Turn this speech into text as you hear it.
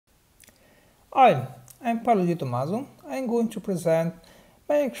Hi, I'm Paolo Di Tommaso. I'm going to present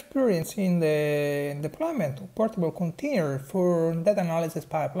my experience in the deployment of portable container for data analysis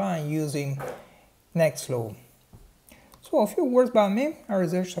pipeline using Nextflow. So a few words about me. I'm a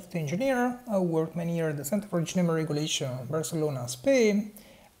research software engineer. I worked many years at the Center for Genome Regulation in Barcelona, Spain.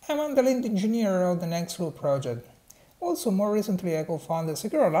 I'm the lead engineer of the Nextflow project. Also, more recently, I co-founded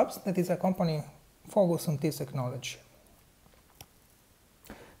Secure Labs, that is a company focused on this technology.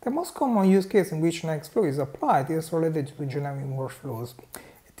 The most common use case in which Nextflow is applied is related to genomic workflows.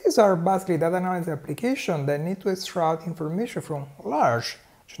 These are basically data analysis applications that need to extract information from large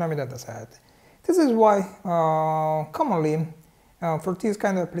genomic dataset. This is why commonly for this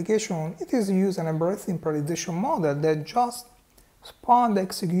kind of application it is used an embedding parallelization model that just spawn the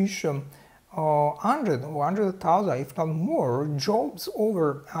execution 100 or 100,000, if not more, jobs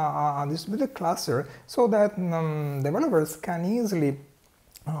over a distributed cluster so that developers can easily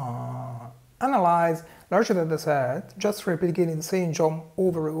analyze larger data set, just replicating the same job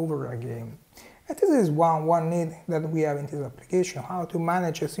over and over again. And this is one need that we have in this application, how to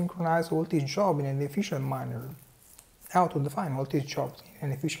manage a synchronized all these jobs in an efficient manner, how to define all these jobs in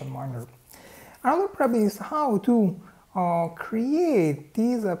an efficient manner. Another problem is how to create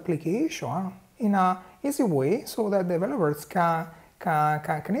this application in an easy way so that developers can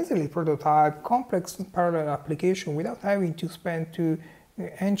easily prototype complex parallel application without having to spend to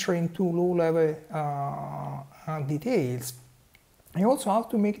enter into low-level details. You also have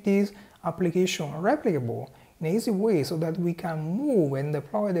to make this application replicable in an easy way so that we can move and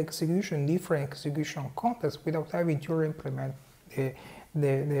deploy the execution in different execution contexts without having to re-implement the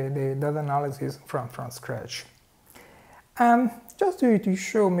data analysis from scratch. Just to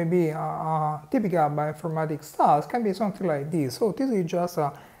show maybe a typical bioinformatics task can be something like this. So this is just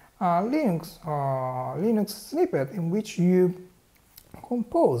a Linux snippet in which you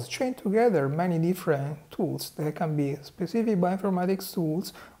chain together many different tools. They can be specific bioinformatics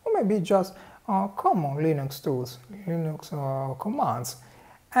tools or maybe just common Linux tools, Linux commands.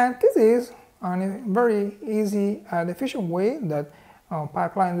 And this is a very easy and efficient way that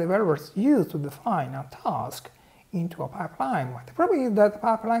pipeline developers use to define a task into a pipeline. But the problem is that the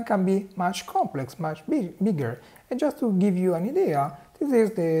pipeline can be much complex, much bigger. And just to give you an idea, this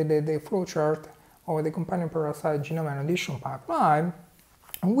is the flowchart of the companion parasite genome annotation pipeline,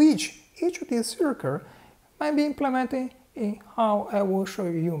 in which each of these circuits might be implemented in how I will show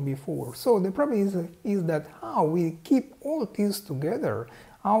you before. So the problem is that how we keep all these together,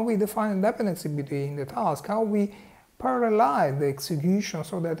 how we define dependency between the tasks, how we parallelize the execution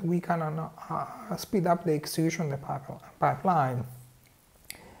so that we can speed up the execution of the pipeline.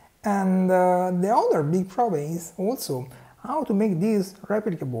 And the other big problem is also how to make this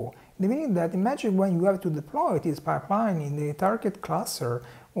replicable. The meaning that imagine when you have to deploy this pipeline in the target cluster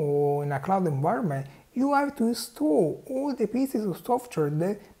or in a cloud environment, you have to install all the pieces of software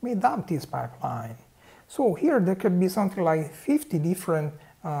that made up this pipeline. So here there could be something like 50 different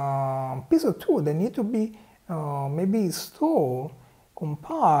pieces of tools that need to be maybe installed,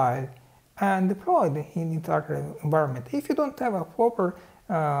 compiled, and deployed in the target environment. If you don't have a proper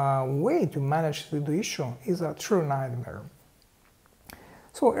way to manage the situation, it's a true nightmare.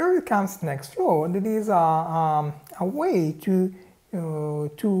 So here comes Nextflow. That is a way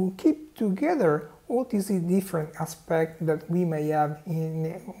to keep together all these different aspects that we may have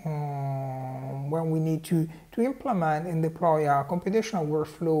in when we need to implement and deploy a computational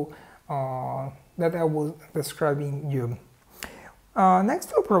workflow that I was describing you.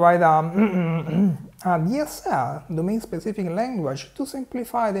 Nextflow provides a DSL, domain-specific language, to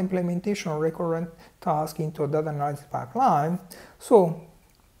simplify the implementation of recurrent tasks into a data analysis pipeline. So,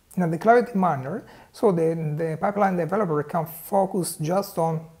 in a declarative manner, so the pipeline developer can focus just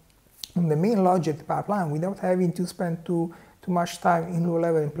on the main logic of the pipeline without having to spend too much time in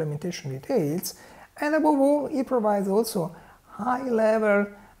low-level implementation details. And above all, it provides also high-level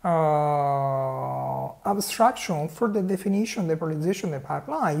abstraction for the definition, the parallelization of the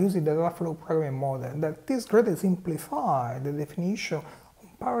pipeline using the data flow programming model. That this greatly simplifies the definition of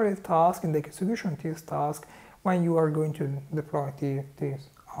parallel task and the execution of this task when you are going to deploy this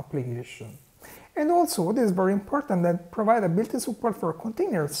application. And also, what is very important, that provide a built-in support for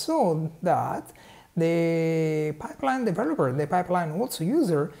containers so that the pipeline developer, the pipeline also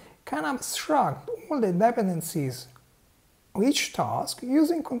user, can abstract all the dependencies of each task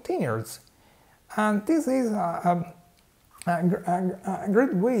using containers. And this is a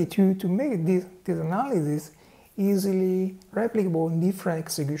great way to make this analysis easily replicable in different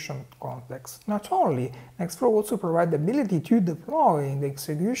execution contexts. Not only, Nextflow also provides the ability to deploy the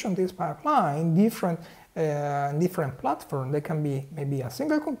execution of this pipeline in different different platforms. They can be maybe a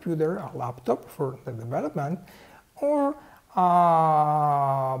single computer, a laptop for the development, or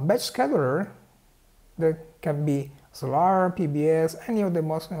a batch scheduler that can be Solar, PBS, any of the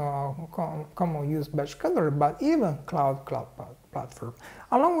most common used batch scheduler, but even cloud platform.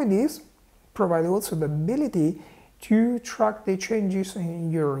 Along with this, provide also the ability to track the changes in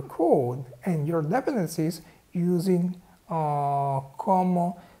your code and your dependencies using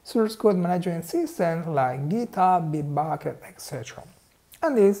common source code management systems like GitHub, Bitbucket, etc.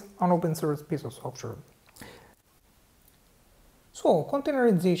 And this is an open source piece of software. So,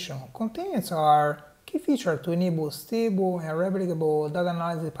 containerization. Containers are key feature to enable stable and replicable data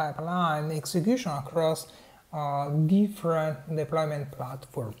analysis pipeline execution across different deployment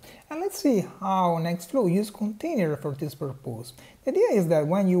platforms. And let's see how Nextflow uses container for this purpose. The idea is that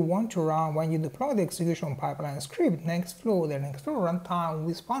when you deploy the execution pipeline script, the Nextflow runtime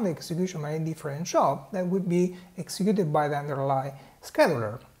will spawn the execution of many different jobs that will be executed by the underlying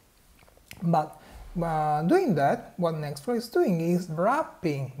scheduler. But doing that, what Nextflow is doing is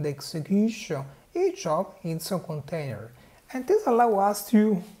wrapping the execution each job in some container. And this allows us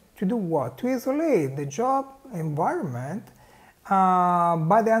to do what? To isolate the job environment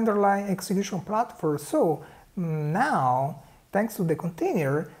by the underlying execution platform. So now, thanks to the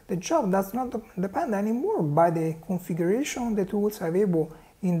container, the job does not depend anymore by the configuration the tools available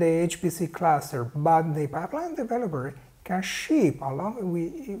in the HPC cluster, but the pipeline developer can ship along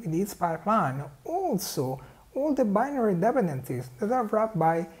with this pipeline also all the binary dependencies that are wrapped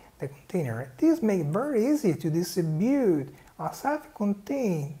by the container. This makes it very easy to distribute a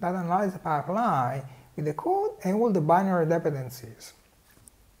self-contained data analysis pipeline with the code and all the binary dependencies.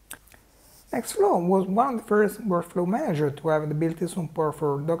 Nextflow was one of the first workflow managers to have the built-in support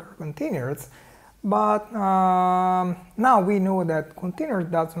for Docker containers, but now we know that containers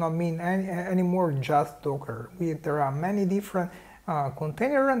does not mean anymore just Docker. There are many different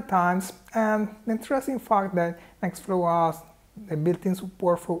container runtimes, and the interesting fact that Nextflow has the built-in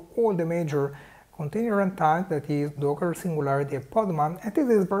support for all the major container runtimes, that is Docker, Singularity, and Podman. And this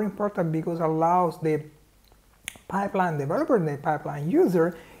is very important because it allows the pipeline developer and the pipeline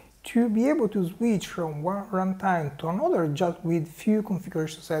user to be able to switch from one runtime to another just with few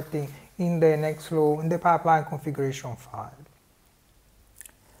configuration settings in the Nextflow, in the pipeline configuration file.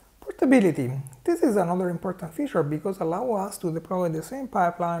 Portability. This is another important feature because it allows us to deploy the same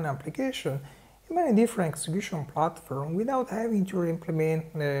pipeline application in many different execution platforms without having to implement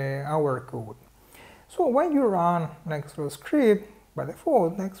our code. So when you run Nextflow script, by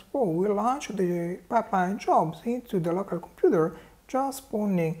default, Nextflow will launch the pipeline jobs into the local computer, just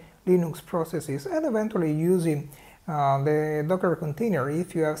spawning Linux processes and eventually using the Docker container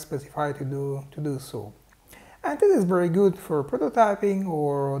if you have specified to do so. And this is very good for prototyping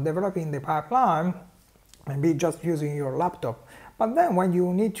or developing the pipeline, maybe just using your laptop. But then when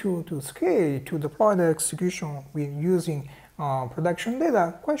you need to scale, to deploy the execution with using production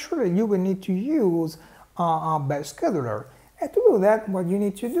data, quite surely you will need to use a batch scheduler. And to do that, what you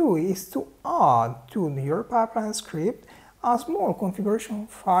need to do is to add to your pipeline script a small configuration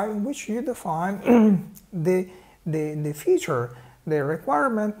file in which you define the feature, the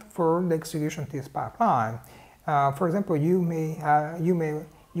requirement for the execution of this pipeline. For example, you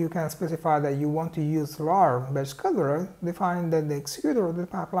can specify that you want to use LARM batch scheduler, define that the executor of the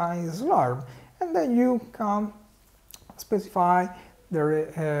pipeline is LARM, and then you can specify the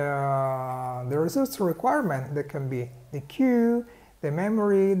resource requirement that can be the queue, the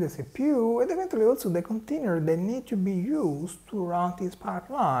memory, the CPU, and eventually also the container that need to be used to run this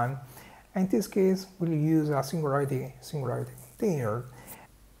pipeline. In this case, we'll use a Singularity container.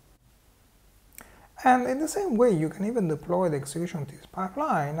 And in the same way, you can even deploy the execution of this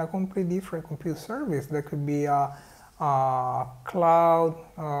pipeline in a completely different compute service that could be a cloud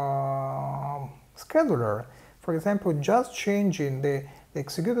scheduler. For example, just changing the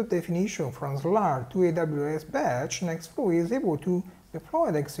executor definition from SLAR to AWS batch, Nextflow is able to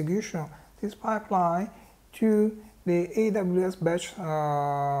deploy the execution of this pipeline to the AWS batch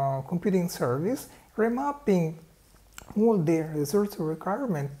computing service, remapping all the resource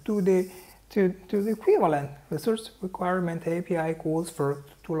requirement to the equivalent resource requirement API calls to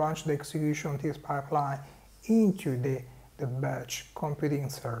launch the execution of this pipeline into the batch computing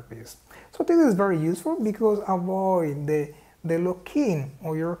service. So this is very useful because avoid the lock-in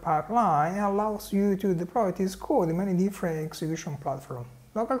of your pipeline and allows you to deploy this code in many different execution platforms.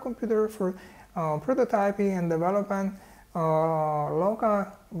 Local computer for prototyping and development, local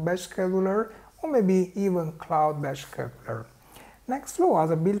batch scheduler, or maybe even cloud batch scheduler. Nextflow has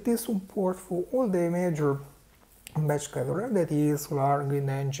a built-in support for all the major batch scheduler, that is Solar, Green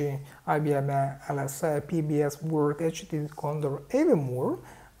Engine, IBM, LSA, PBS, Word, HTTP Condor, even more.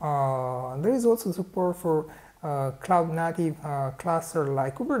 There is also support for cloud native cluster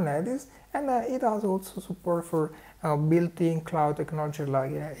like Kubernetes, and it has also support for built-in cloud technology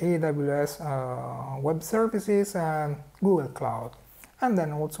like AWS web services and Google Cloud. And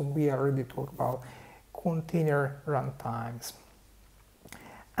then also we already talked about container runtimes.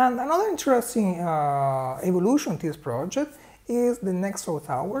 And another interesting evolution to this project is the Nextflow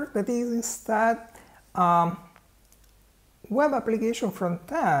Tower, that is instead web application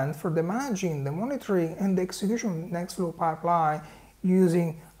front-end for the managing, the monitoring, and the execution of Nextflow pipeline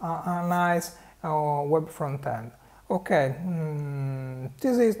using a nice web front-end. Okay,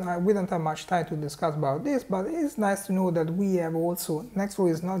 this is, we don't have much time to discuss about this, but it's nice to know that we have also,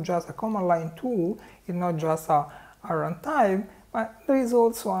 Nextflow is not just a command line tool, it's not just a runtime, but there is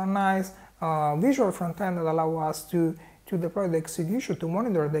also a nice visual front-end that allows us to deploy the execution, to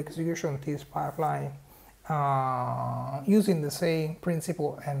monitor the execution of this pipeline using the same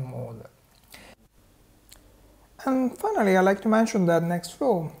principle and model. And finally, I'd like to mention that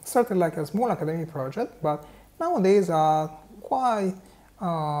Nextflow started like a small academic project, but nowadays a quite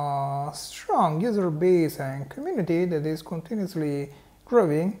strong user base and community that is continuously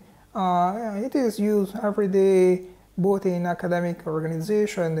growing. It is used every day both in academic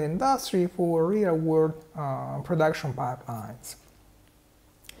organization and the industry for real-world production pipelines.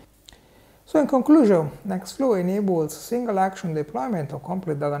 So in conclusion, Nextflow enables single-action deployment of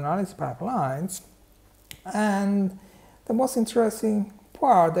complete data analysis pipelines, and the most interesting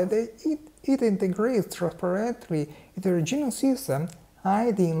part that it integrates transparently into the Genome system,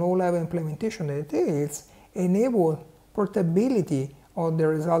 hiding low-level implementation details, enable portability of the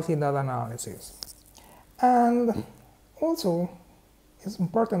resulting data analysis. And also, it's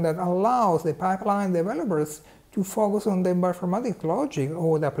important that allows the pipeline developers to focus on the bioinformatics logic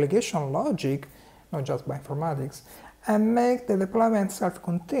or the application logic, not just bioinformatics, and make the deployment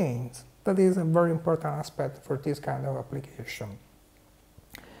self-contained. That is a very important aspect for this kind of application.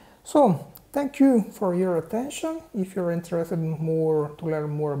 So, thank you for your attention. If you're interested to learn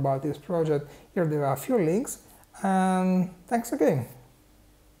more about this project, here there are a few links, and thanks again.